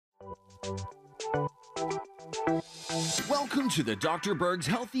Welcome to the Dr. Berg's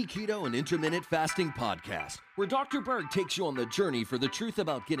Healthy Keto and Intermittent Fasting Podcast, where Dr. Berg takes you on the journey for the truth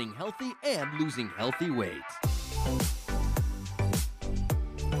about getting healthy and losing healthy weight.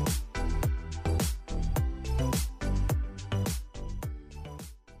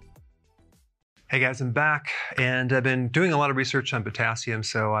 Hey guys, I'm back, and I've been doing a lot of research on potassium,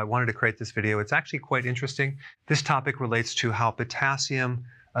 so I wanted to create this video. It's actually quite interesting. This topic relates to how potassium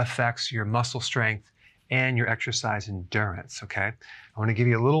affects your muscle strength and your exercise endurance, okay? I want to give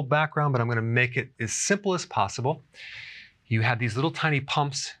you a little background, but I'm going to make it as simple as possible. You have these little tiny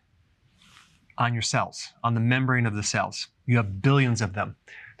pumps on your cells, on the membrane of the cells. You have billions of them.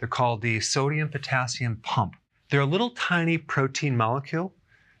 They're called the sodium-potassium pump. They're a little tiny protein molecule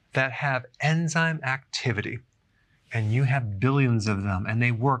that have enzyme activity, and you have billions of them, and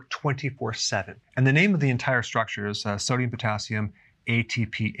they work 24/7. And the name of the entire structure is sodium-potassium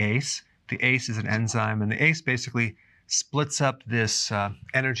ATPase. The ACE is an enzyme, and the ACE basically splits up this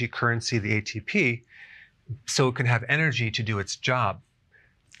energy currency, the ATP, so it can have energy to do its job.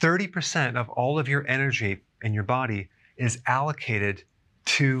 30% of all of your energy in your body is allocated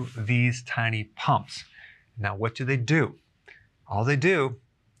to these tiny pumps. Now, what do? All they do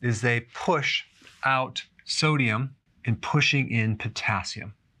is they push out sodium and pushing in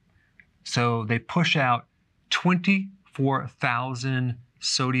potassium. So they push out 24,000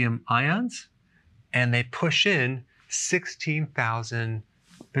 sodium ions, and they push in 16,000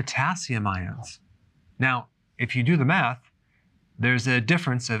 potassium ions. Now, if you do the math, there's a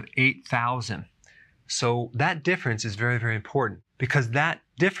difference of 8,000. So that difference is very, very important, because that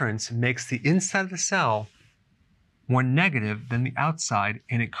difference makes the inside of the cell more negative than the outside,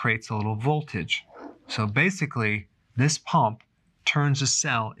 and it creates a little voltage. So basically, this pump turns the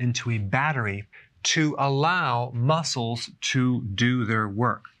cell into a battery to allow muscles to do their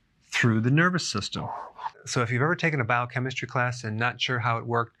work through the nervous system. So if you've ever taken a biochemistry class and not sure how it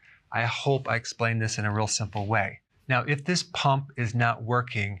worked, I hope I explained this in a real simple way. Now, if this pump is not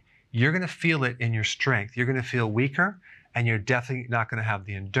working, you're going to feel it in your strength. You're going to feel weaker, and you're definitely not going to have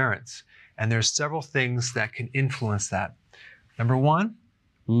the endurance. And there's several things that can influence that. Number one,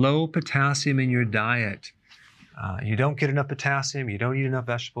 low potassium in your diet. You don't get enough potassium, you don't eat enough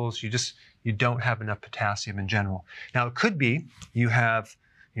vegetables, you don't have enough potassium in general. Now, it could be you have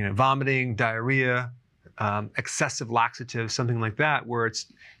vomiting, diarrhea, excessive laxatives, something like that, where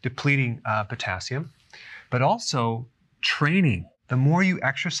it's depleting potassium. But also training. The more you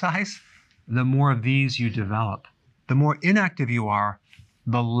exercise, the more of these you develop. The more inactive you are,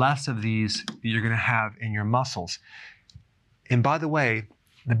 the less of these you're going to have in your muscles. And by the way,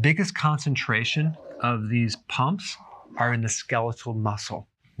 the biggest concentration of these pumps are in the skeletal muscle.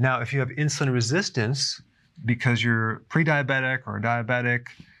 Now, if you have insulin resistance because you're pre-diabetic or diabetic,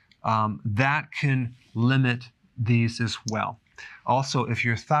 that can limit these as well. Also, if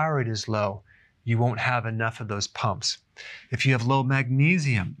your thyroid is low, you won't have enough of those pumps. If you have low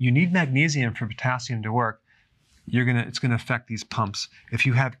magnesium, you need magnesium for potassium to work. It's going to affect these pumps. If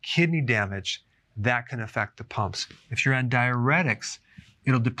you have kidney damage, that can affect the pumps. If you're on diuretics,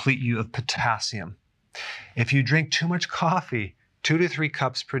 it'll deplete you of potassium. If you drink too much coffee, 2 to 3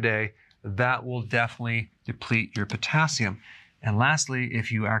 cups per day, that will definitely deplete your potassium. And lastly,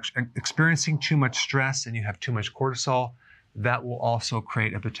 if you are experiencing too much stress and you have too much cortisol, that will also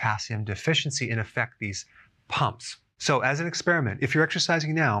create a potassium deficiency and affect these pumps. So as an experiment, if you're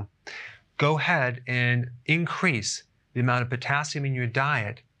exercising now, go ahead and increase the amount of potassium in your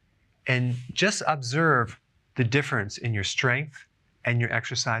diet and just observe the difference in your strength and your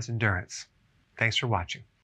exercise endurance. Thanks for watching.